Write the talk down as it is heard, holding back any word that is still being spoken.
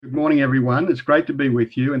Good morning, everyone. It's great to be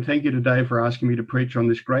with you, and thank you today for asking me to preach on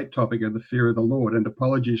this great topic of the fear of the Lord. And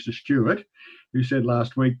apologies to Stuart, who said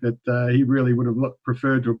last week that he really would have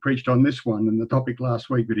preferred to have preached on this one than the topic last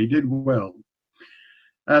week, but he did well.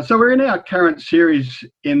 So we're in our current series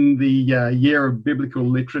in the year of biblical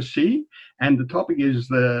literacy, and the topic is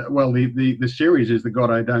the series is the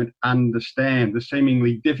God I don't understand, the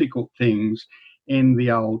seemingly difficult things in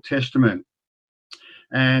the Old Testament.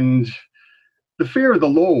 And the fear of the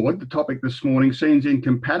Lord, the topic this morning, seems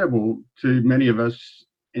incompatible to many of us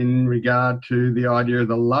in regard to the idea of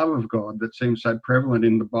the love of God that seems so prevalent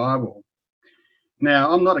in the Bible. Now,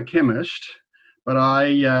 I'm not a chemist, but I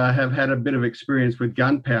have had a bit of experience with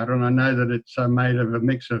gunpowder, and I know that it's made of a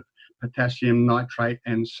mix of potassium nitrate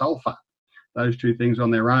and sulfur. Those two things on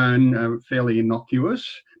their own are fairly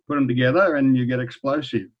innocuous. Put them together and you get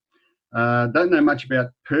explosive. Don't know much about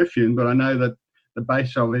perfume, but I know that the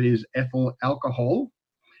base of it is ethyl alcohol,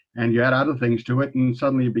 and you add other things to it and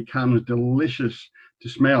suddenly it becomes delicious to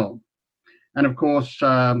smell. And of course,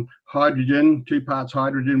 hydrogen, 2 parts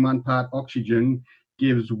hydrogen, 1 part oxygen,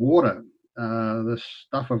 gives water, the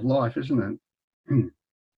stuff of life, isn't it?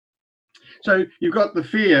 So you've got the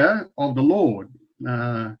fear of the Lord,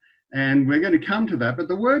 and we're going to come to that. But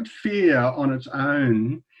the word fear on its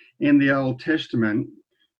own in the Old Testament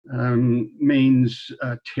means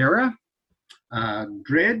terror,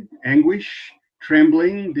 dread, anguish,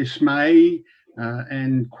 trembling, dismay,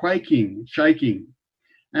 and quaking, shaking.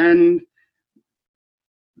 And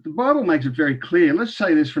the Bible makes it very clear, let's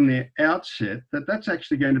say this from the outset, that that's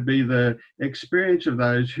actually going to be the experience of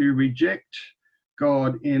those who reject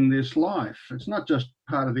God in this life. It's not just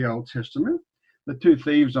part of the Old Testament. The 2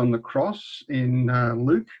 thieves on the cross in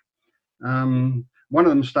Luke, one of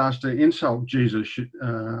them starts to insult Jesus,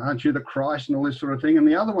 aren't you the Christ, and all this sort of thing. And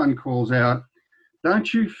the other one calls out,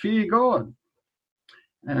 don't you fear God?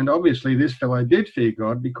 And obviously this fellow did fear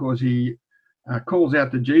God, because he calls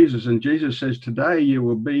out to Jesus, and Jesus says, today you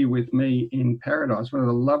will be with me in paradise. One of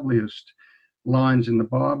the loveliest lines in the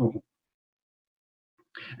Bible.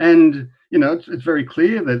 And, you know, it's very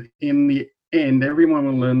clear that in the end, everyone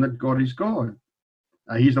will learn that God is God.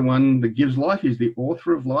 He's the one that gives life. He's the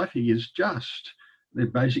author of life. He is just. The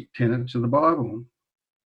basic tenets of the Bible.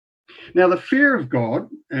 Now, the fear of God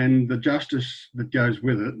and the justice that goes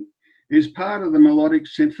with it is part of the melodic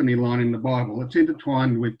symphony line in the Bible. It's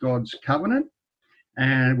intertwined with God's covenant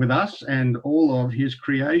and with us and all of his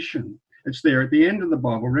creation. It's there at the end of the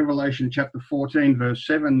Bible, Revelation chapter 14, verse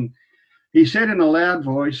 7. He said in a loud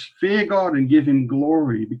voice, fear God and give him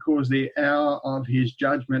glory, because the hour of his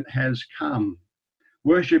judgment has come.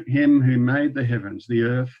 Worship him who made the heavens, the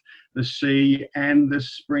earth, the sea, and the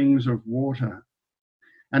springs of water.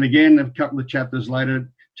 And again, a couple of chapters later,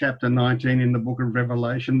 chapter 19 in the book of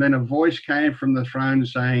Revelation, then a voice came from the throne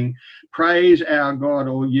saying, praise our God,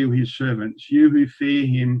 all you his servants, you who fear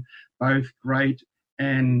him, both great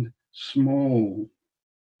and small.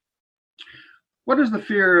 What does the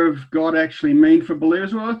fear of God actually mean for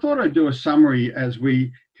believers? Well, I thought I'd do a summary as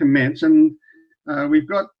we commence, and we've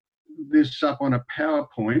got this up on a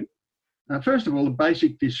PowerPoint. First of all, the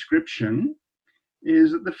basic description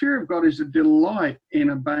is that the fear of God is a delight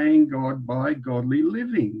in obeying God by godly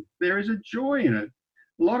living. There is a joy in it.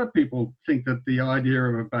 A lot of people think that the idea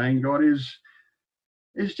of obeying God is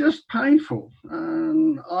just painful.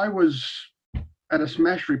 I was at a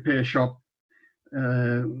smash repair shop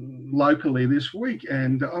locally this week,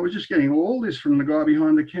 and I was just getting all this from the guy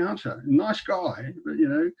behind the counter. Nice guy, but you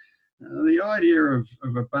know, the idea of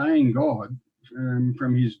obeying God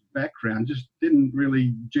from his background just didn't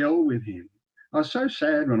really gel with him. I was so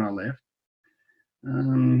sad when I left.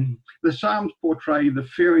 The Psalms portray the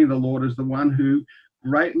fearing of the Lord as the one who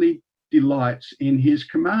greatly delights in his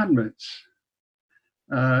commandments.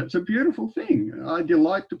 It's a beautiful thing. I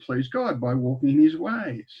delight to please God by walking in his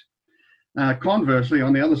ways. Conversely,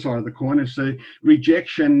 on the other side of the coin, is the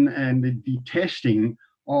rejection and the detesting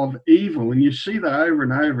of evil. And you see that over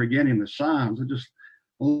and over again in the Psalms. I just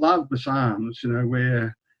love the Psalms, you know,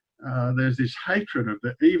 where there's this hatred of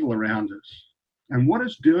the evil around us and what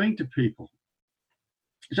it's doing to people.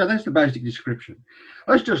 So that's the basic description.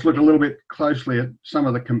 Let's just look a little bit closely at some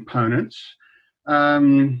of the components.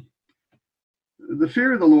 The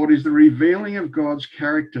fear of the Lord is the revealing of God's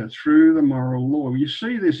character through the moral law. You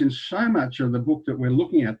see this in so much of the book that we're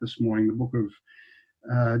looking at this morning, the book of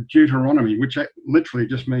Deuteronomy, which literally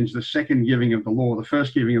just means the second giving of the law. The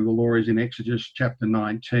first giving of the law is in Exodus chapter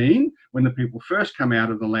 19, when the people first come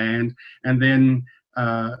out of the land, and then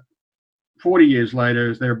 40 years later,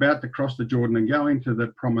 as they're about to cross the Jordan and go into the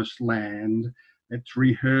promised land, It's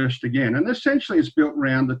rehearsed again. And essentially it's built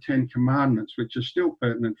around the 10 Commandments, which are still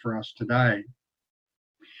pertinent for us today.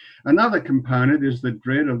 Another component is the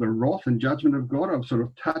dread of the wrath and judgment of God. I've sort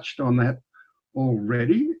of touched on that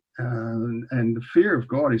already. And the fear of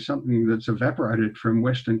God is something that's evaporated from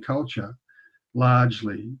Western culture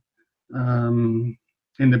largely in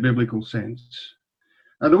the biblical sense.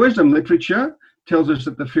 The wisdom literature tells us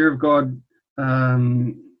that the fear of God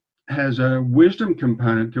has a wisdom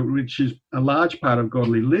component to it, which is a large part of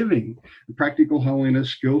godly living, practical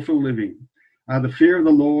holiness, skillful living. The fear of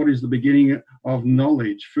the Lord is the beginning of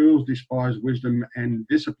knowledge. Fools despise wisdom and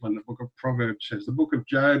discipline, the book of Proverbs says. The book of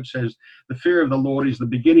Job says the fear of the Lord is the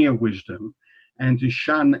beginning of wisdom, and to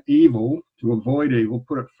shun evil, to avoid evil,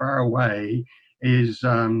 put it far away, is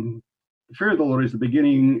the fear of the Lord is the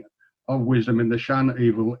beginning of wisdom, and to shun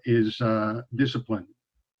evil is discipline,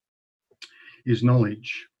 is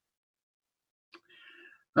knowledge.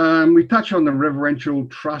 We touch on the reverential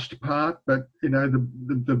trust part, but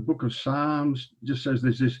the book of Psalms just says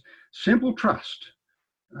there's this simple trust,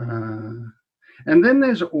 and then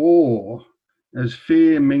there's awe, as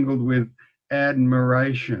fear mingled with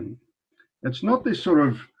admiration. It's not this sort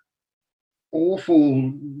of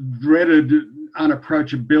awful, dreaded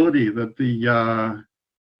unapproachability that the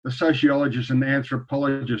sociologists and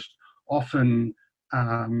anthropologists often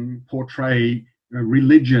portray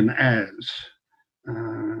religion as.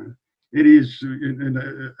 It is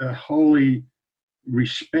a holy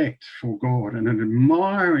respect for God and an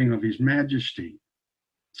admiring of his majesty.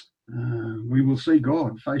 We will see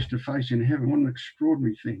God face to face in heaven. What an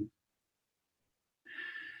extraordinary thing.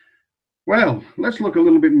 Well, let's look a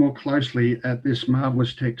little bit more closely at this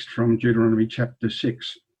marvelous text from Deuteronomy chapter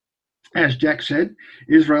 6. As Jack said,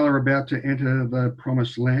 Israel are about to enter the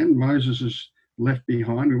promised land. Moses is left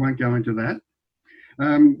behind. We won't go into that.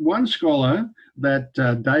 One scholar that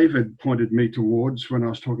David pointed me towards when I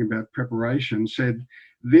was talking about preparation said,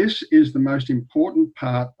 this is the most important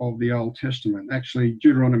part of the Old Testament, actually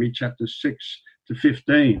Deuteronomy chapter 6 to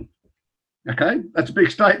 15. Okay, that's a big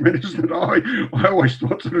statement, isn't it? I always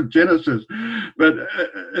thought sort of Genesis, but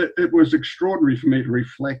it was extraordinary for me to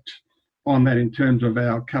reflect on that in terms of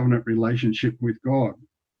our covenant relationship with God.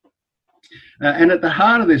 And at the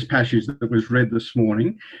heart of this passage that was read this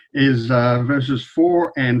morning is verses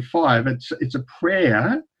 4 and 5. It's a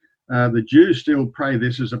prayer. The Jews still pray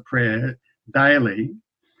this as a prayer daily.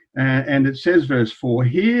 And it says, verse 4,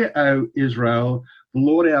 "Hear, O Israel, the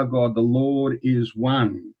Lord our God, the Lord is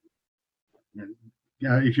one."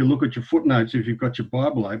 If you look at your footnotes, if you've got your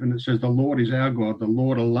Bible open, it says the Lord is our God, the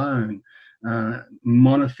Lord alone,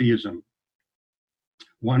 monotheism,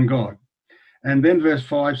 one God. And then verse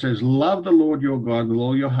 5 says, "Love the Lord your God with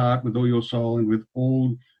all your heart, with all your soul, and with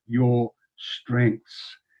all your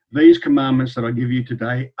strengths. These commandments that I give you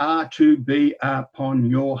today are to be upon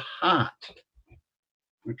your heart."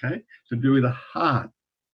 Okay, to do with the heart.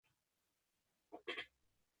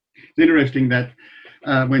 It's interesting that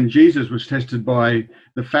when Jesus was tested by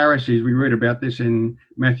the Pharisees, we read about this in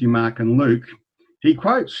Matthew, Mark, and Luke, he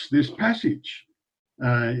quotes this passage.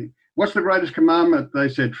 What's the greatest commandment? They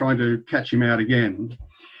said, trying to catch him out again.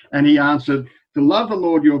 And he answered, to love the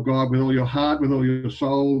Lord your God with all your heart, with all your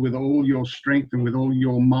soul, with all your strength, and with all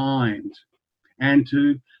your mind, and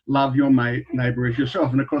to love your neighbour as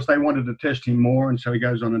yourself. And of course, they wanted to test him more. And so he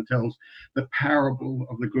goes on and tells the parable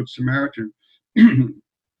of the Good Samaritan.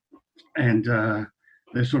 And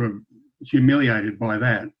they're sort of humiliated by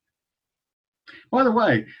that. By the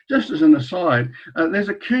way, just as an aside, there's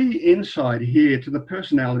a key insight here to the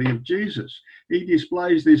personality of Jesus. He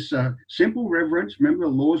displays this simple reverence, remember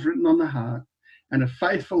the law's written on the heart, and a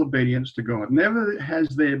faithful obedience to God. Never has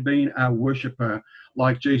there been a worshipper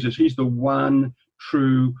like Jesus. He's the one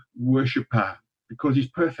true worshipper because he's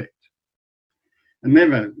perfect. And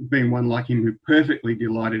never been one like him who perfectly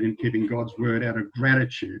delighted in keeping God's word out of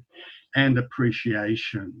gratitude and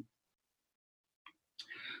appreciation.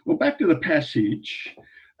 Well, back to the passage,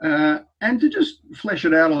 and to just flesh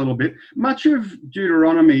it out a little bit, much of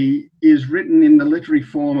Deuteronomy is written in the literary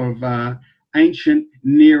form of ancient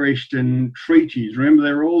Near Eastern treaties. Remember,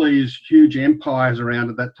 there were all these huge empires around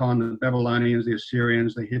at that time, the Babylonians, the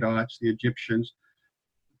Assyrians, the Hittites, the Egyptians.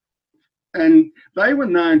 And they were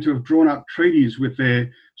known to have drawn up treaties with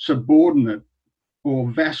their subordinate or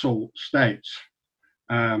vassal states.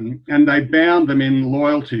 And they bound them in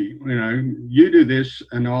loyalty, you do this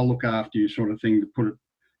and I'll look after you, sort of thing, to put it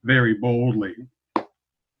very baldly.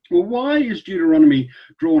 Well, why is Deuteronomy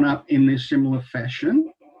drawn up in this similar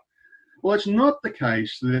fashion? Well, it's not the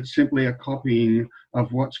case that it's simply a copying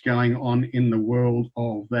of what's going on in the world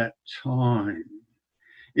of that time.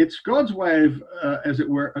 It's God's way of, as it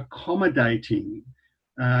were, accommodating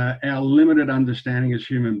our limited understanding as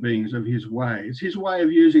human beings of his ways. His way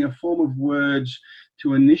of using a form of words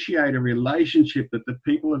to initiate a relationship that the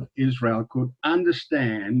people of Israel could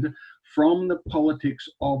understand from the politics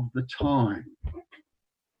of the time.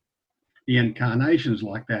 The incarnation's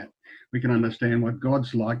like that. We can understand what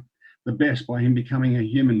God's like the best by him becoming a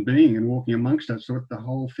human being and walking amongst us. So it's the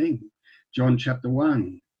whole thing. John chapter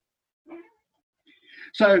 1.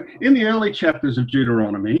 So in the early chapters of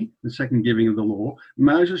Deuteronomy, the second giving of the law,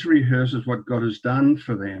 Moses rehearses what God has done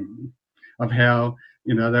for them, of how,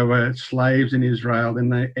 they were slaves in Israel, then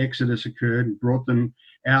the Exodus occurred and brought them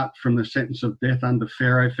out from the sentence of death under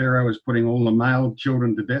Pharaoh. Pharaoh was putting all the male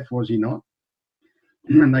children to death, was he not?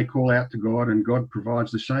 And they call out to God, and God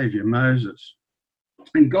provides the Saviour, Moses.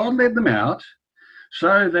 And God led them out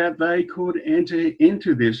so that they could enter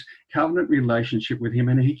into this covenant relationship with him,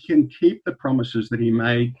 and he can keep the promises that he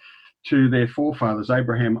made to their forefathers,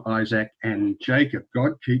 Abraham, Isaac, and Jacob.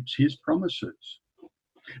 God keeps his promises.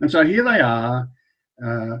 And so here they are,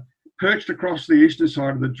 perched across the eastern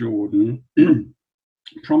side of the Jordan,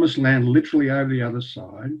 promised land literally over the other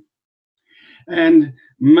side. And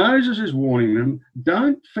Moses is warning them,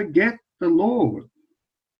 don't forget the Lord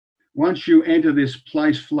once you enter this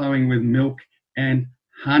place flowing with milk and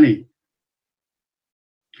honey.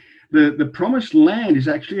 The promised land is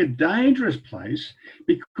actually a dangerous place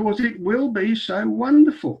because it will be so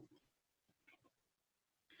wonderful.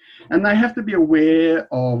 And they have to be aware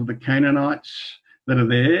of the Canaanites that are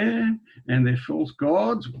there and their false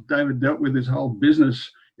gods. David dealt with this whole business,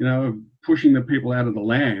 of pushing the people out of the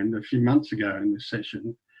land a few months ago in this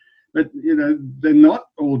session. But, they're not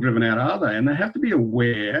all driven out, are they? And they have to be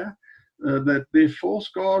aware that their false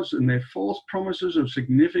gods and their false promises of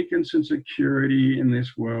significance and security in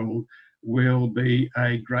this world will be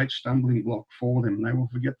a great stumbling block for them. They will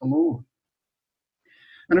forget the Lord.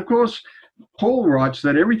 And of course, Paul writes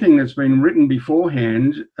that everything that's been written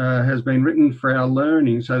beforehand has been written for our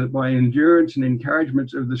learning, so that by endurance and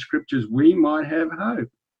encouragement of the scriptures we might have hope.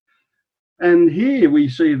 And here we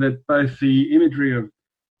see that both the imagery of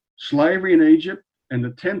slavery in Egypt and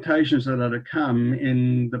the temptations that are to come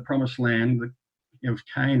in the promised land of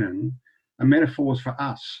Canaan are metaphors for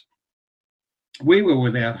us. We were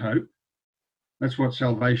without hope. That's what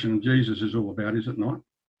salvation in Jesus is all about, is it not?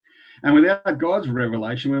 And without God's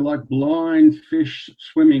revelation, we're like blind fish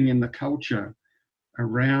swimming in the culture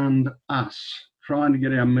around us, trying to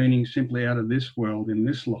get our meaning simply out of this world in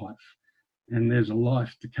this life. And there's a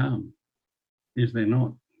life to come, is there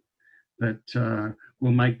not? That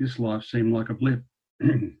will make this life seem like a blip.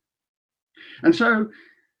 And so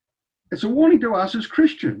it's a warning to us as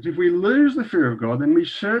Christians. If we lose the fear of God, then we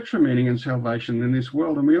search for meaning and salvation in this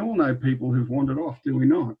world. And we all know people who've wandered off, do we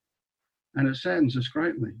not? And it saddens us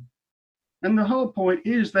greatly. And the whole point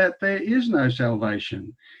is that there is no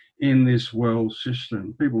salvation in this world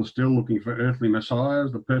system. People are still looking for earthly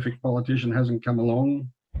messiahs. The perfect politician hasn't come along.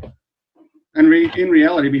 And in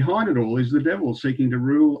reality, behind it all is the devil seeking to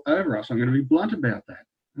rule over us. I'm going to be blunt about that.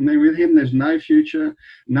 And then with him, there's no future,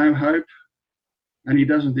 no hope, and he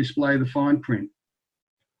doesn't display the fine print.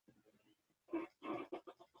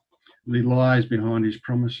 The lies behind his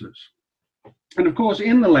promises. And of course,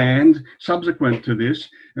 in the land, subsequent to this,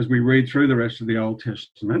 as we read through the rest of the Old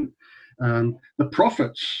Testament, the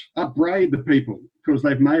prophets upbraid the people because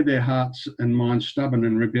they've made their hearts and minds stubborn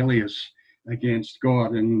and rebellious against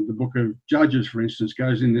God. And the book of Judges, for instance,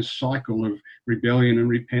 goes in this cycle of rebellion and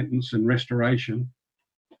repentance and restoration.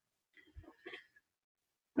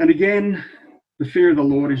 And again, the fear of the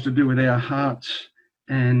Lord is to do with our hearts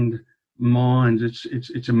and minds.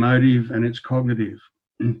 It's emotive and it's cognitive.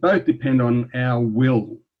 Both depend on our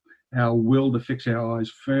will to fix our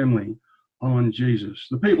eyes firmly on Jesus.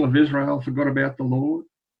 The people of Israel forgot about the Lord,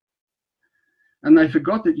 and they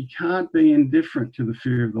forgot that you can't be indifferent to the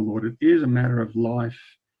fear of the Lord. It is a matter of life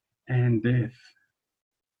and death.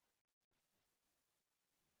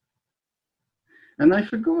 And they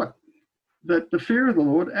forgot that the fear of the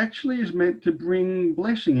Lord actually is meant to bring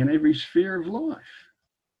blessing in every sphere of life.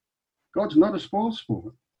 God's not a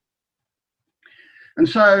spoilsport. And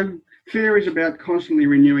so fear is about constantly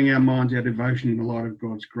renewing our minds, our devotion in the light of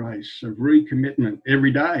God's grace, of recommitment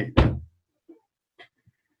every day.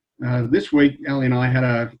 This week, Ali and I had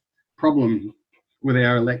a problem with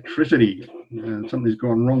our electricity. Something's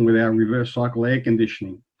gone wrong with our reverse cycle air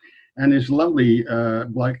conditioning. And this lovely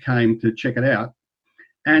bloke came to check it out.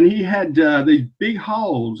 And he had these big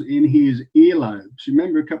holes in his earlobes.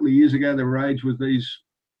 Remember a couple of years ago, the rage was these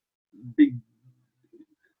big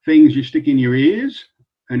things you stick in your ears,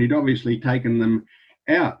 and he'd obviously taken them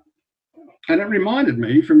out. And it reminded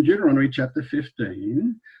me from Deuteronomy chapter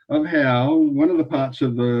 15 of how one of the parts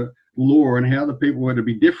of the law and how the people were to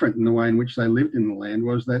be different in the way in which they lived in the land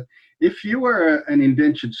was that if you were an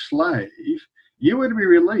indentured slave, you were to be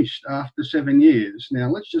released after 7 years. Now,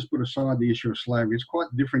 let's just put aside the issue of slavery. It's quite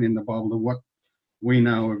different in the Bible to what we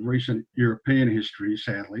know of recent European history,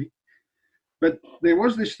 sadly. But there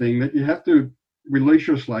was this thing that you have to release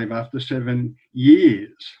your slave after 7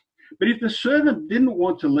 years. But if the servant didn't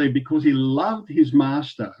want to leave because he loved his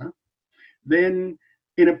master, then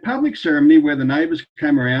in a public ceremony where the neighbours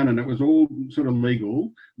came around and it was all sort of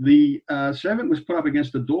legal, the servant was put up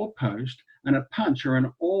against the doorpost and a punch or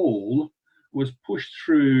an awl was pushed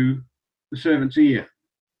through the servant's ear.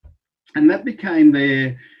 And that became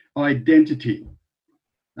their identity.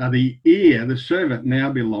 The ear, the servant, now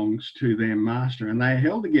belongs to their master, and they are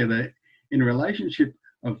held together in a relationship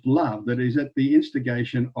of love that is at the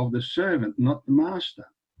instigation of the servant, not the master.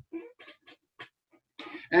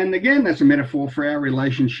 And again, that's a metaphor for our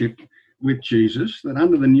relationship with Jesus, that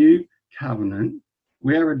under the new covenant,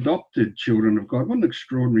 we are adopted children of God. What an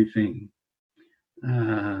extraordinary thing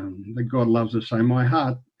that God loves us so. My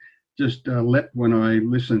heart just leapt when I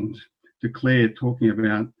listened to Claire talking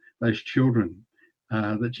about those children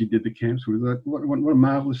that she did the camps with. What a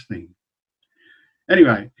marvellous thing.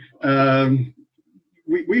 Anyway,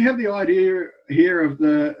 we have the idea here of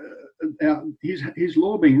his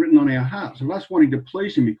law being written on our hearts, of us wanting to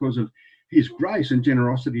please him because of his grace and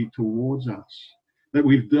generosity towards us, that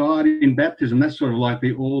we've died in baptism. That's sort of like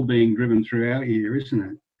the all being driven through our ear, isn't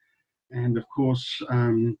it? And of course,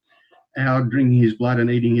 our drinking his blood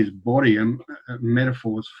and eating his body are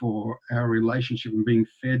metaphors for our relationship and being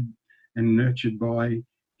fed and nurtured by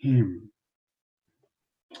him.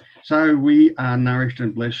 So we are nourished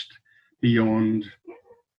and blessed beyond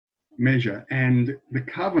measure. And the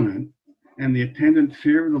covenant and the attendant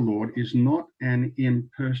fear of the Lord is not an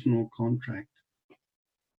impersonal contract.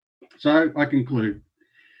 So I conclude.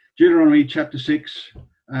 Deuteronomy chapter 6,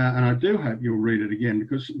 and I do hope you'll read it again,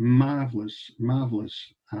 because marvellous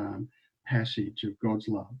passage of God's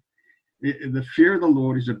love. The fear of the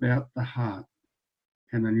Lord is about the heart,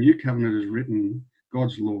 and the new covenant has written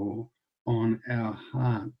God's law on our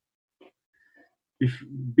heart.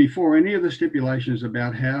 Before any of the stipulations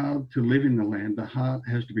about how to live in the land, the heart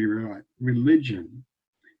has to be right. Religion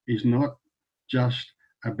is not just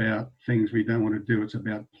about things we don't want to do. It's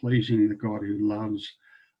about pleasing the God who loves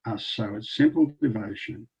us. So it's simple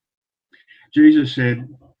devotion. Jesus said,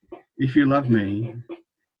 if you love me,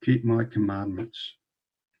 keep my commandments.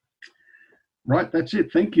 Right, that's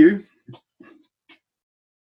it. Thank you.